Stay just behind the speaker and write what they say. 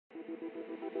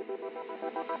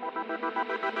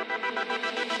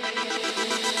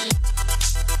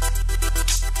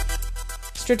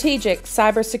Strategic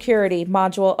Cybersecurity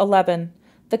Module 11,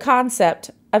 the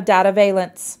concept of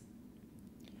Dataveillance.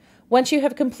 Once you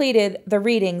have completed the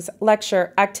readings,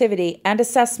 lecture, activity, and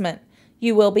assessment,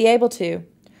 you will be able to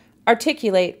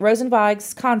articulate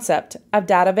Rosenzweig's concept of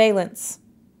dataveillance,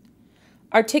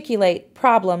 articulate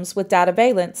problems with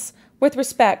dataveillance with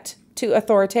respect to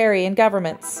authoritarian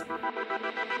governments.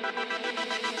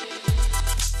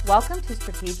 Welcome to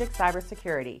Strategic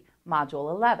Cybersecurity, Module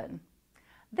 11.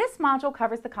 This module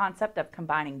covers the concept of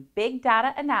combining big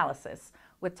data analysis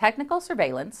with technical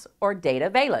surveillance or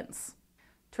dataveillance.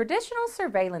 Traditional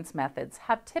surveillance methods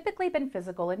have typically been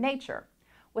physical in nature,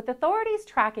 with authorities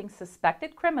tracking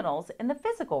suspected criminals in the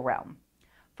physical realm.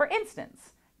 For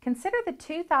instance, consider the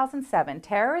 2007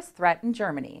 terrorist threat in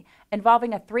Germany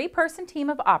involving a three-person team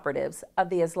of operatives of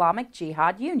the Islamic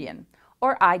Jihad Union,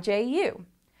 or IJU.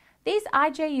 These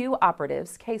IJU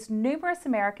operatives cased numerous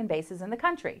American bases in the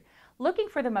country, looking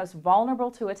for the most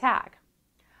vulnerable to attack.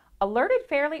 Alerted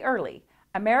fairly early,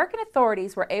 American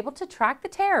authorities were able to track the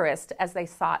terrorists as they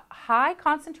sought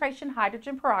high-concentration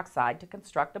hydrogen peroxide to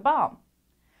construct a bomb.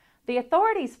 The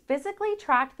authorities physically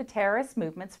tracked the terrorist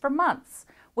movements for months,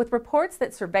 with reports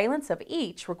that surveillance of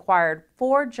each required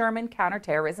 4 German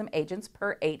counterterrorism agents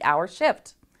per 8-hour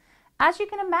shift. As you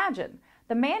can imagine,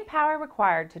 the manpower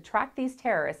required to track these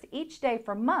terrorists each day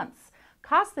for months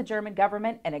cost the German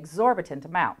government an exorbitant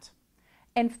amount.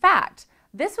 In fact,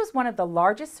 this was one of the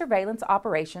largest surveillance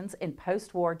operations in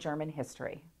post-war German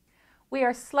history. We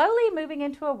are slowly moving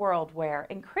into a world where,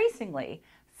 increasingly,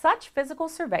 such physical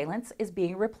surveillance is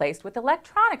being replaced with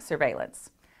electronic surveillance.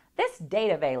 This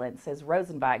dataveillance, as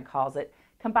Rosenzweig calls it,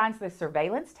 combines the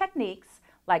surveillance techniques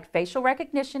like facial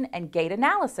recognition and gait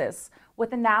analysis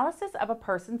with analysis of a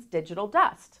person's digital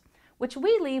dust, which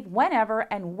we leave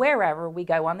whenever and wherever we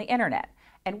go on the internet,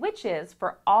 and which is,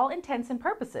 for all intents and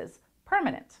purposes,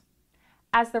 permanent.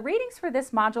 As the readings for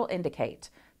this module indicate,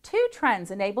 2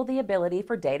 trends enable the ability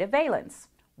for dataveillance.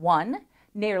 1,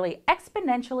 nearly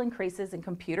exponential increases in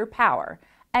computer power,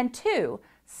 and 2,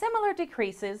 similar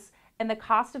decreases in the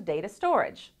cost of data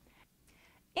storage.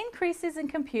 Increases in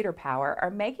computer power are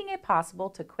making it possible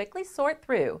to quickly sort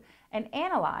through and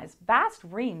analyze vast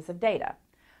reams of data,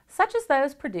 such as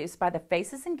those produced by the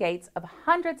faces and gaits of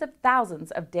hundreds of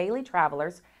thousands of daily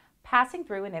travelers passing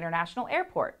through an international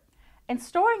airport. And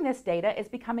storing this data is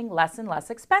becoming less and less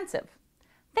expensive.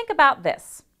 Think about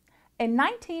this. In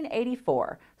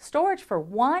 1984, storage for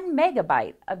 1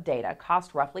 megabyte of data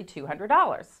cost roughly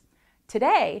 $200.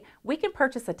 Today, we can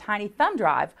purchase a tiny thumb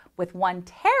drive with 1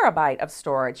 terabyte of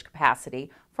storage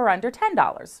capacity for under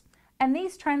 $10, and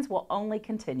these trends will only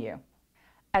continue.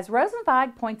 As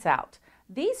Rosenzweig points out,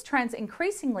 these trends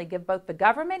increasingly give both the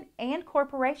government and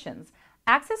corporations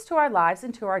access to our lives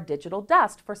and to our digital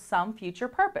dust for some future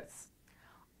purpose.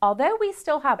 Although we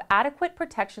still have adequate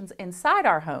protections inside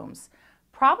our homes,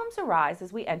 problems arise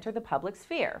as we enter the public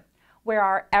sphere, where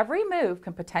our every move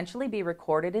can potentially be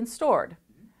recorded and stored.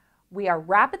 We are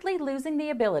rapidly losing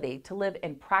the ability to live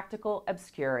in practical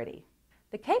obscurity.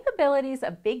 The capabilities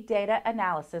of big data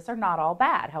analysis are not all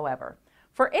bad, however.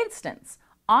 For instance,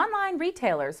 online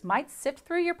retailers might sift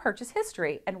through your purchase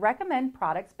history and recommend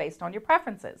products based on your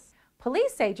preferences.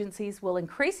 Police agencies will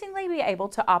increasingly be able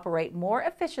to operate more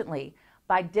efficiently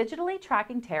by digitally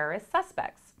tracking terrorist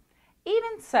suspects.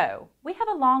 Even so, we have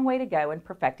a long way to go in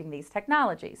perfecting these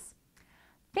technologies.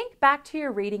 Think back to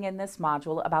your reading in this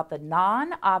module about the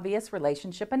non-obvious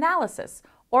relationship analysis,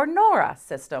 or NORA,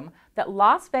 system that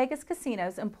Las Vegas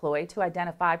casinos employ to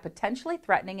identify potentially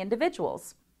threatening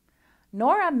individuals.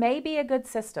 NORA may be a good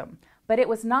system, but it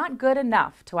was not good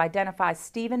enough to identify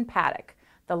Stephen Paddock,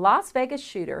 the Las Vegas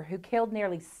shooter who killed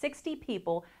nearly 60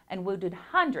 people and wounded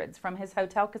hundreds from his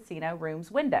hotel casino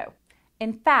room's window.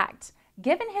 In fact,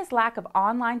 given his lack of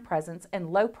online presence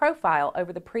and low profile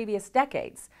over the previous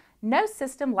decades, no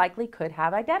system likely could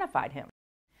have identified him.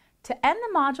 To end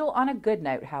the module on a good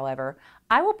note, however,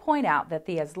 I will point out that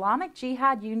the Islamic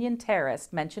Jihad Union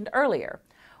terrorists mentioned earlier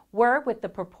were, with the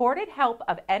purported help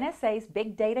of NSA's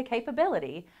big data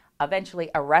capability, eventually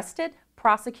arrested,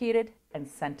 prosecuted, and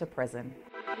sent to prison.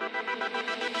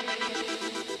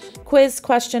 Quiz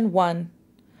question 1.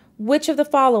 Which of the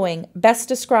following best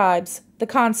describes the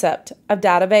concept of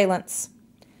dataveillance?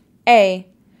 A.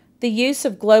 The use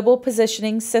of Global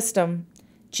Positioning System,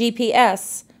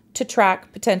 GPS, to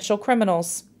track potential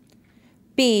criminals.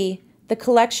 B. The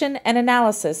collection and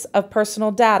analysis of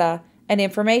personal data and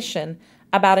information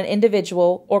about an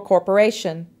individual or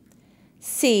corporation.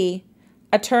 C.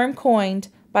 A term coined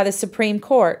by the Supreme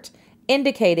Court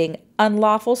indicating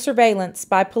unlawful surveillance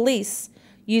by police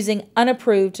using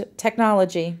unapproved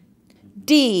technology.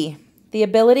 D. The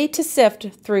ability to sift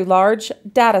through large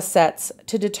data sets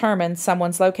to determine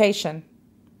someone's location.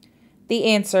 The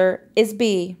answer is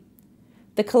B.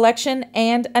 The collection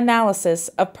and analysis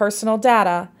of personal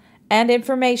data and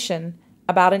information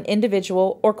about an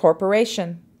individual or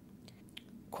corporation.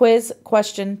 Quiz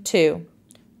question 2.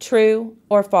 True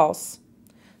or false?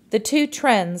 The two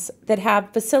trends that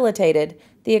have facilitated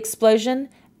the explosion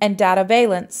and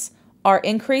dataveillance are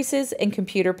increases in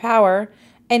computer power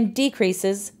and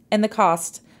decreases in the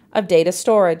cost of data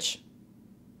storage.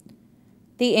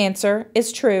 The answer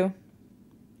is true.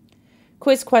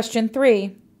 Quiz question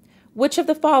 3. Which of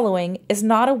the following is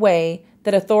not a way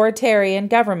that authoritarian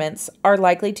governments are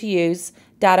likely to use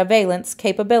dataveillance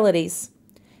capabilities?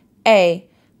 A.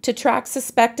 To track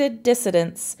suspected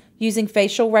dissidents using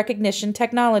facial recognition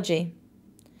technology.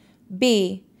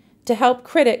 B. To help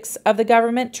critics of the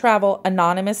government travel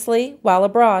anonymously while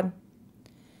abroad.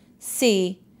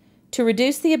 C. To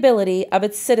reduce the ability of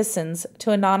its citizens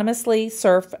to anonymously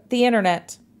surf the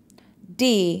internet.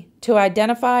 D. To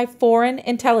identify foreign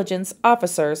intelligence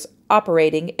officers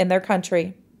operating in their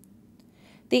country.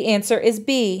 The answer is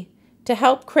B. To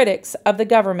help critics of the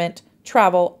government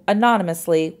travel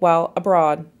anonymously while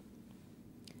abroad.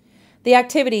 The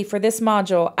activity for this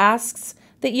module asks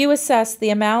that you assess the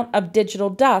amount of digital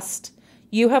dust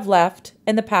you have left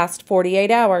in the past 48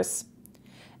 hours.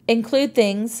 Include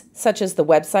things such as the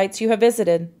websites you have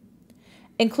visited.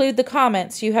 Include the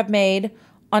comments you have made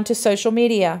onto social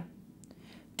media.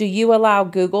 Do you allow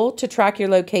Google to track your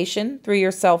location through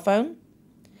your cell phone?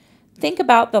 Think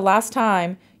about the last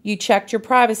time you checked your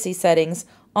privacy settings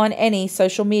on any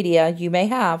social media you may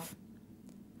have.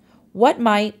 What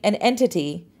might an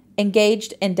entity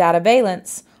engaged in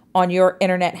dataveillance on your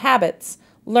internet habits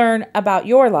learn about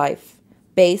your life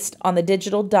based on the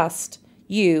digital dust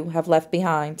you have left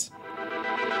behind?